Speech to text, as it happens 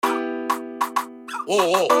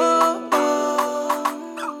Oh, oh.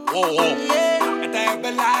 Oh, oh. Este es el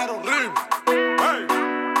verdadero ritmo. Hey.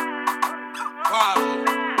 Wow.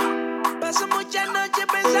 Paso muchas noches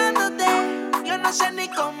pensándote. Yo no sé ni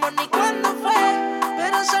cómo ni cuándo fue,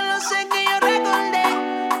 pero solo sé que yo recordé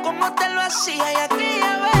cómo te lo hacía y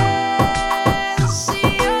aquella vez. Si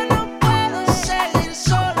yo no puedo seguir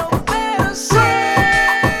solo, pero sé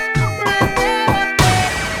que te boté,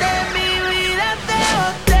 de mi vida te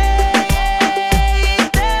boté, y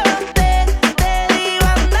te boté, te di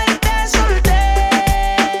banda y te solté,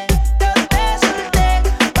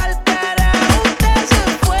 pa'l carajo usted se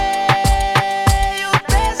fue,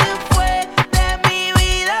 de mi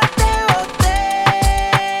vida te boté,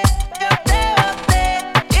 yo te boté,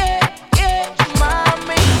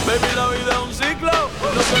 mami. Baby, la vida es un ciclo,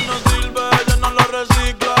 lo que no sirve ya no lo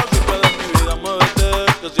reciclo. Así que de mi vida muévete,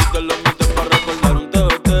 que si te lo metes para recordar un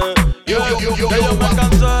TBT. Ya yo me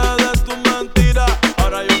cansé de tu mentira,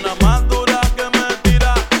 ahora hay una más dura que me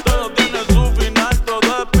tira. Todo tiene su final,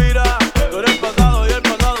 todo expira. Tú eres pasado y el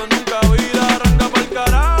pasado nunca vira. Arranca pa'l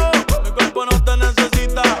carajo, mi cuerpo no te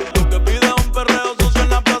necesita. Lo que pide es un perreo sucio en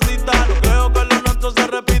la placita. No creo que lo nuestro se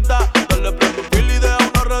repita. Dale prendo fil y deja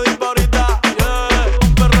uno ready pa' ahorita.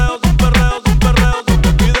 Un perreo, un perreo, un perreo. Lo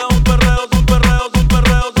que pide es un perreo, un perreo, un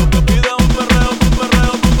perreo. Lo que pide es un perreo, un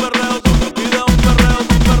perreo, un perreo. Lo que pide es un perreo,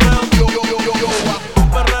 un perreo. Un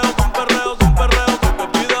perreo, un perreo, un perreo. Lo que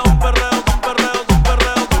pide es un perreo, un perreo, un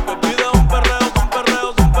perreo. Lo que pide es un perreo, un perreo,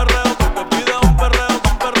 un perreo. Lo que pide es un perreo,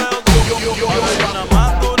 un perreo. Ahora hay una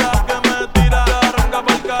más dura que me tira. Arranca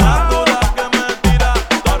pa'l carajo, dura que me tira.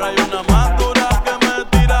 Ahora hay una más dura que me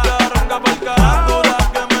tira. Arranca pa'l carajo, dura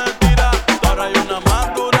que me tira. Ahora hay una más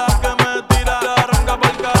dura que me tira. Arranca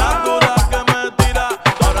pa'l carajo, dura que me tira.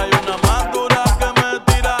 Ahora hay una más dura que me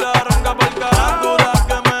tira. Arranca pa'l carajo, dura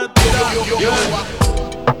que me tira.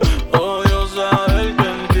 Odio saber que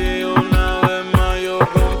en ti una vez más yo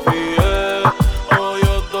confié.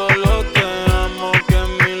 Odio todo lo que amo, que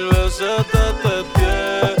mil veces te testé.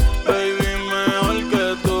 Baby, mejor que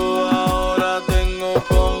tú ahora tengo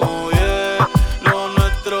como 10. Lo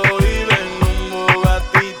nuestro vive en un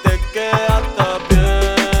Bugatti, te quedaste a pie.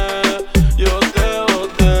 Yo te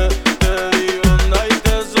boté, te di banda y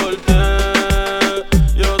te solté.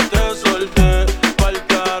 Yo te solté, pa'l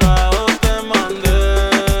carajo te mandé.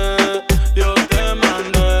 Yo te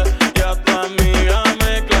mandé y a tu amiga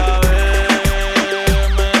me clavé.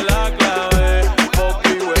 Me la clavé,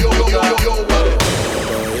 poqui huevo. Yo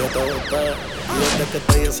te boté, y desde que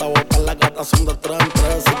te di esa boca las gatas son de 3 en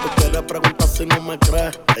 3. Si tú quieres preguntar si no me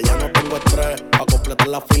crees, que ya no tengo estrés, pa' completar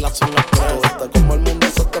la fila son las 3. Viste como el mundo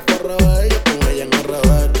se te fue al revés, yo con ella en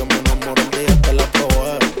RD, que me enamoré un día te la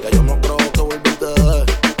probé, que yo no creo que vuelva y te dé,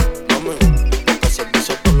 mami, porque el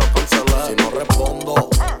servicio te lo cancelé. Si no respondo,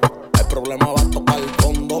 el problema va a tocar el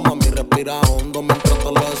fondo, mami respira hondo mientras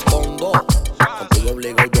te lo escondo. Contigo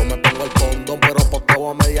obligo yo me pongo el condón, pero por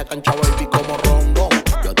todo a media cancha baby como Rondo.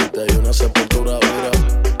 Yo a ti te di una sepultura dura,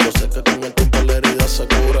 yo sé que con el tiempo la herida se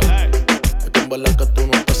cura. Es que en verdad que tú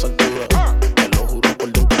no estás a altura, te lo juro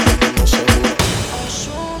por Dios que no se jura.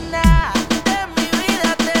 Ozuna, de mi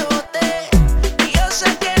vida te boté, y yo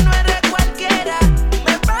sé que no eres cualquiera.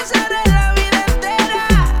 Me pasaré la vida entera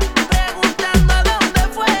preguntando dónde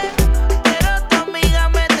fue, pero tu amiga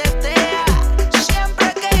me testea.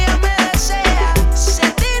 Siempre que ella me desea, se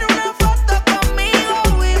tira una foto conmigo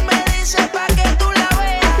y me dice pa' que tú la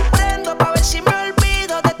veas. Prendo pa' ver si me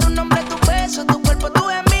olvido de tu nombre, tu beso, tu cuerpo, tu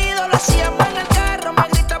gemido. Lo hacíamos en el carro, me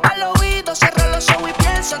gritaba al oído. Cierro los ojos y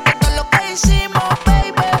pienso en todo lo que hicimos,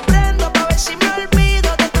 baby. Prendo pa' ver si me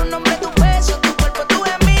olvido de tu nombre, tu beso, tu cuerpo, tu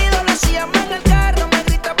gemido. Lo hacíamos en el carro, me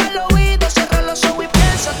gritaba al oído. Cierro los ojos y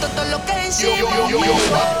pienso en todo lo que hicimos.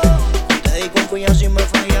 Te di confianza y me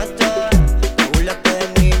fallaste. Te burlaste de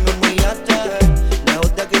mí y me humillaste.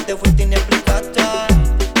 Lejos de aquí te fuiste y ni explicaste.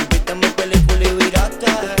 Viste mi película y viraste.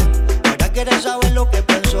 Ahora quieres saber lo que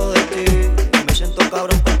pienso de ti. Me siento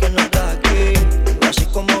cabrón porque no estás aquí. Así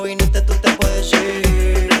como viniste tú te puedes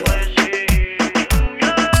ir.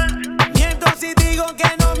 Miento si digo que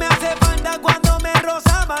no me hace falta cuando me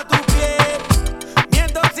rozaba tu piel.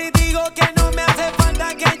 Miento si digo que no me hace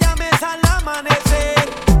falta que llames al amanecer,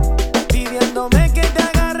 pidiéndome que te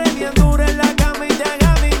agarre bien.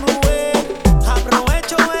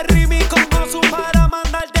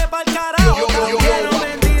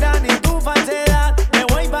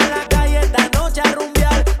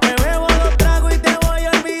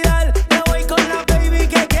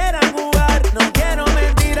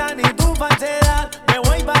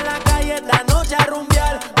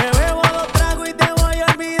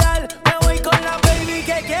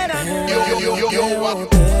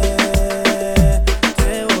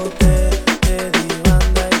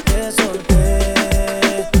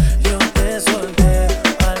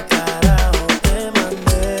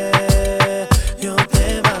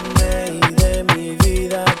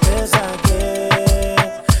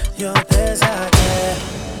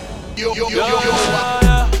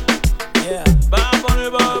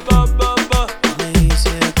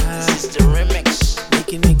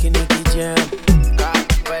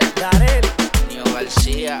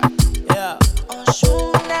 decía. Yeah.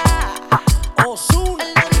 Ozuna. Ozuna.